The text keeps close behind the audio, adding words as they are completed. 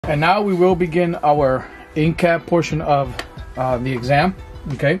And now we will begin our in-cab portion of the exam.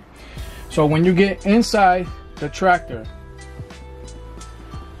 Okay, so when you get inside the tractor,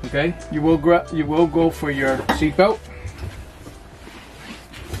 okay, you will go for your seatbelt.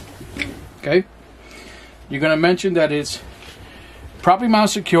 Okay, you're gonna mention that it's properly mount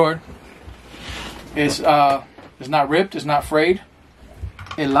secured. It's not ripped, it's not frayed.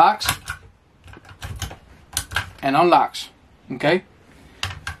 It locks and unlocks. Okay,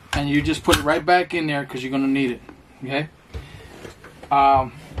 and you just put it right back in there because you're gonna need it. Okay,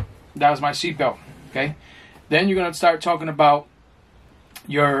 that was my seatbelt. Okay, then you're gonna start talking about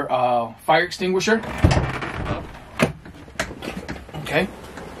your fire extinguisher. Okay,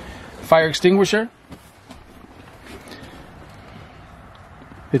 fire extinguisher.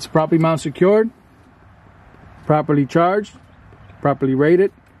 It's properly mount secured, properly charged, properly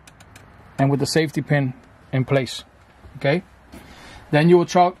rated, and with the safety pin in place. Okay, then you will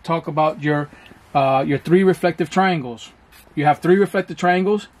talk about your 3 reflective triangles. You have 3 reflective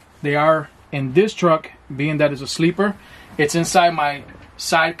triangles. They are in this truck, being that it's a sleeper. It's inside my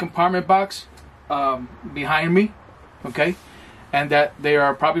side compartment box behind me. Okay, and that they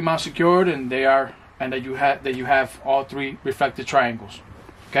are properly mount secured, and that you have all 3 reflective triangles.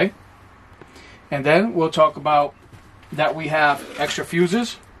 Okay, and then we'll talk about that we have extra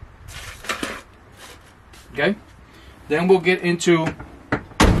fuses. Okay, then we'll get into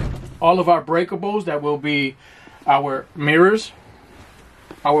all of our breakables. That will be our mirrors,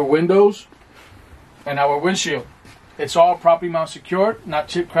 our windows, and our windshield. It's all properly mount secured, not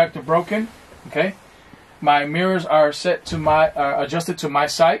chip, cracked, or broken. Okay, my mirrors are set to adjusted to my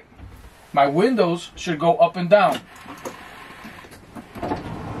sight. My windows should go up and down.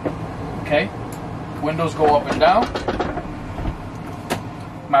 Okay, windows go up and down.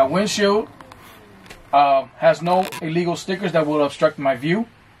 My windshield has no illegal stickers that will obstruct my view.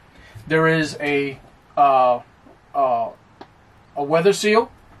 There is a weather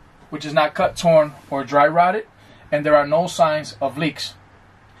seal, which is not cut, torn, or dry rotted, and there are no signs of leaks.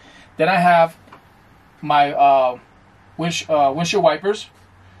 Then I have my windshield wipers.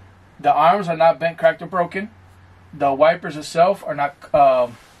 The arms are not bent, cracked, or broken. The wipers itself are not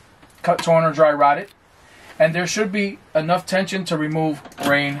cut, torn, or dry rotted, and there should be enough tension to remove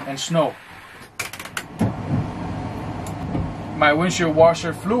rain and snow. My windshield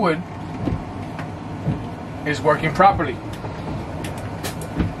washer fluid is working properly.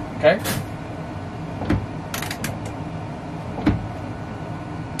 Okay,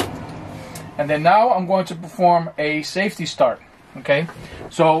 and then now I'm going to perform a safety start. Okay,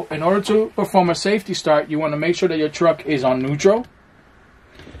 so in order to perform a safety start, you want to make sure that your truck is on neutral.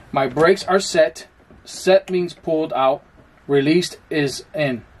 My brakes are set. Set means pulled out. Released is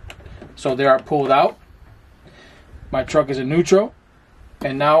in. So they are pulled out. My truck is in neutral.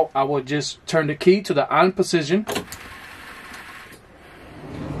 And now I will just turn the key to the on position.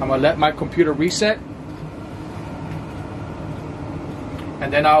 I'm going to let my computer reset.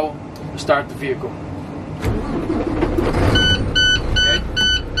 And then I'll start the vehicle. Okay.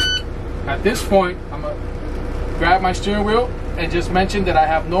 At this point, I'm going to grab my steering wheel and just mention that I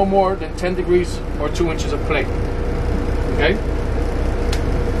have no more than 10 degrees or 2 inches of play. Okay.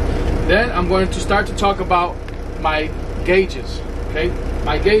 Then I'm going to start to talk about my gauges. Okay,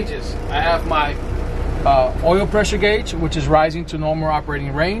 my gauges. I have my oil pressure gauge, which is rising to normal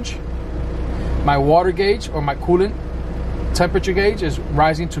operating range. My water gauge, or my coolant temperature gauge, is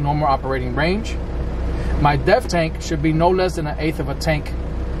rising to normal operating range. My depth tank should be no less than 1/8 of a tank.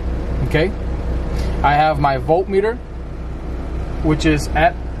 Okay, I have my voltmeter, which is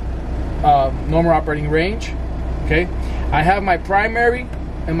at normal operating range. Okay, I have my primary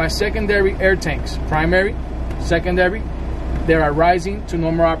and my secondary air tanks. Primary, secondary, they are rising to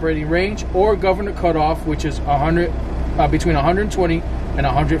normal operating range or governor cutoff, which is between 120 and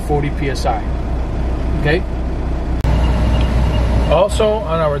 140 psi. Okay. Also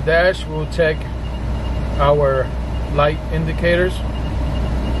on our dash, we'll check our light indicators.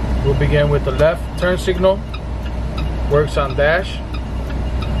 We'll begin with the left turn signal, works on dash.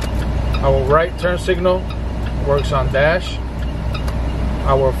 Our right turn signal works on dash.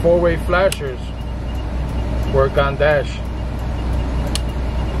 Our 4-way flashers work on dash.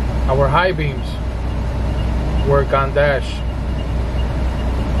 Our high beams work on dash.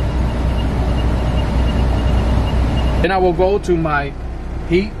 Then I will go to my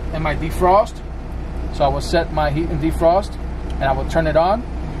heat and my defrost. So I will set my heat and defrost, and I will turn it on,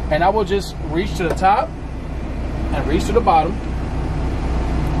 and I will just reach to the top and reach to the bottom.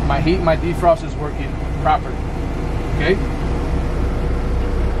 My heat and my defrost is working properly. Okay.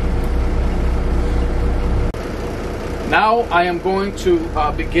 Now I am going to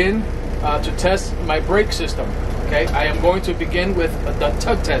begin to test my brake system. Okay, I am going to begin with the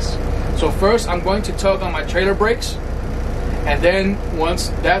tug test. So first I'm going to tug on my trailer brakes, and then once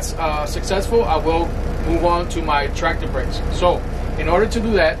that's successful, I will move on to my tractor brakes. So in order to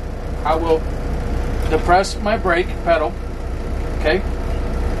do that, I will depress my brake pedal. Okay,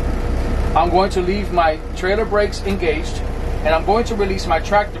 I'm going to leave my trailer brakes engaged, and I'm going to release my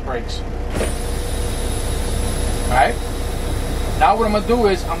tractor brakes. All right, now what I'm going to do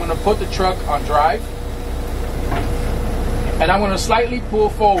is I'm going to put the truck on drive, and I'm going to slightly pull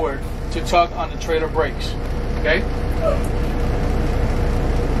forward to tug on the trailer brakes. Okay.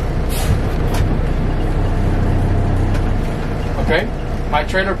 Okay, my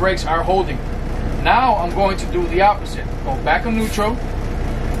trailer brakes are holding. Now I'm going to do the opposite. Go back on neutral.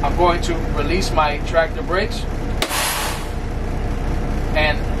 I'm going to release my tractor brakes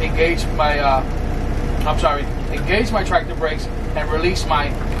and engage my, engage my tractor brakes and release my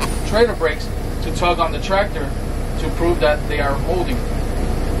trailer brakes to tug on the tractor to prove that they are holding.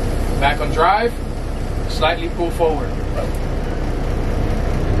 Back on drive, slightly pull forward.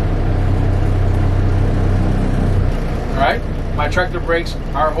 Alright, my tractor brakes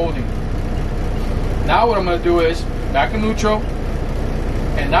are holding. Now what I'm going to do is back in neutral,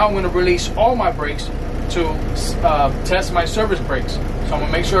 and now I'm going to release all my brakes to test my service brakes. So I'm going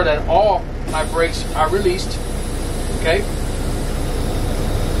to make sure that all my brakes are released. Okay,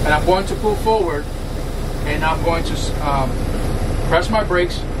 and I'm going to pull forward, and I'm going to press my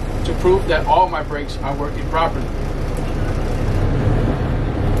brakes to prove that all my brakes are working properly.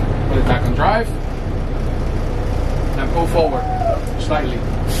 Put it back on drive, and pull forward slightly.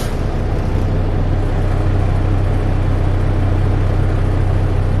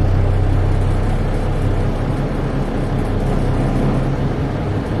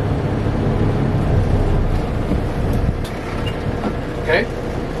 Okay,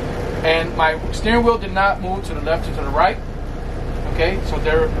 and my steering wheel did not move to the left or to the right. Okay, so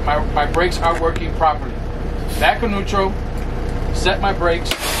there, my brakes are working properly. Back on neutral, set my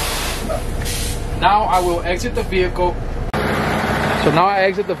brakes. Now I will exit the vehicle. So now I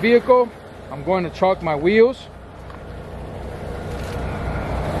exit the vehicle. I'm going to chalk my wheels.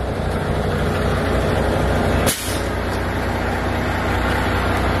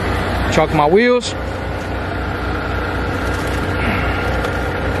 Chalk my wheels.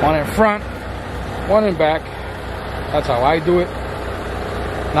 One in front, one in back. That's how I do it.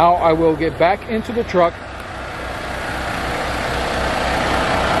 Now I will get back into the truck.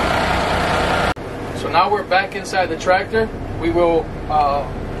 So now we're back inside the tractor. We will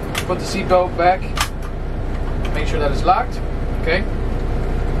put the seatbelt back, make sure that it's locked. Okay.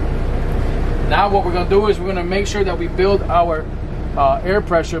 Now what we're going to do is we're going to make sure that we build our air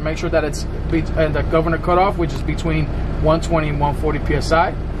pressure, make sure that it's and the governor cutoff, which is between 120 and 140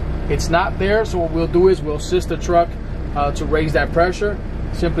 psi. It's not there, so what we'll do is we'll assist the truck to raise that pressure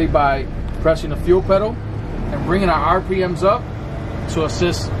simply by pressing the fuel pedal and bringing our RPMs up to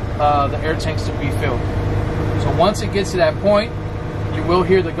assist the air tanks to be filled. So once it gets to that point, you will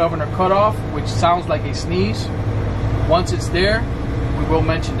hear the governor cutoff, which sounds like a sneeze. Once it's there, we will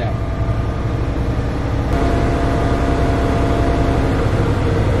mention that.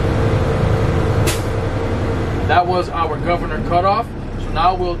 That was our governor cutoff. So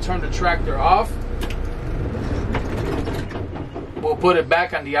now we'll turn the tractor off. We'll put it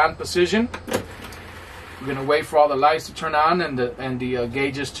back on the on position. We're gonna wait for all the lights to turn on and the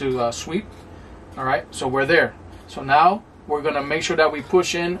gauges to sweep. All right, so we're there. So now we're gonna make sure that we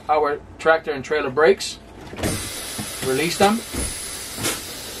push in our tractor and trailer brakes. Release them.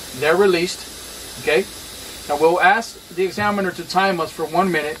 They're released. Okay. Now we'll ask the examiner to time us for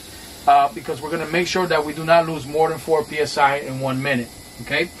 1 minute because we're gonna make sure that we do not lose more than 4 psi in 1 minute.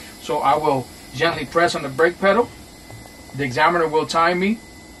 Okay. So I will gently press on the brake pedal. The examiner will time me.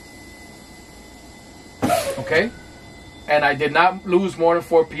 Okay. And I did not lose more than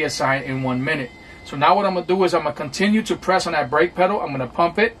 4 psi in 1 minute. So now what I'm going to do is I'm going to continue to press on that brake pedal. I'm going to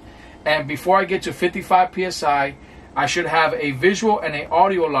pump it. And before I get to 55 psi, I should have a visual and an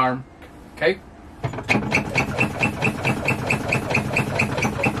audio alarm. Okay.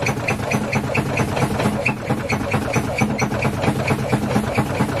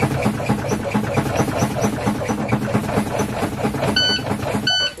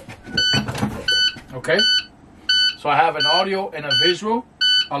 Okay. So I have an audio and a visual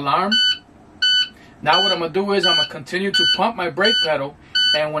alarm. Now what I'm going to do is I'm going to continue to pump my brake pedal,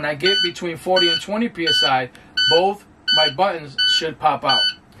 and when I get between 40 and 20 psi, both my buttons should pop out.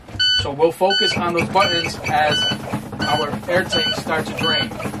 So we'll focus on those buttons as our air tanks start to drain.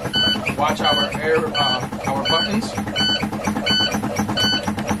 Watch our our buttons.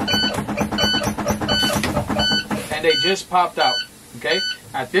 And they just popped out. Okay.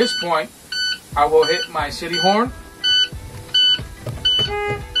 At this point, I will hit my city horn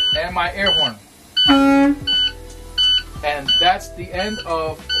and my air horn. And that's the end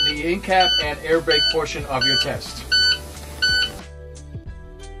of the in-cab and air brake portion of your test.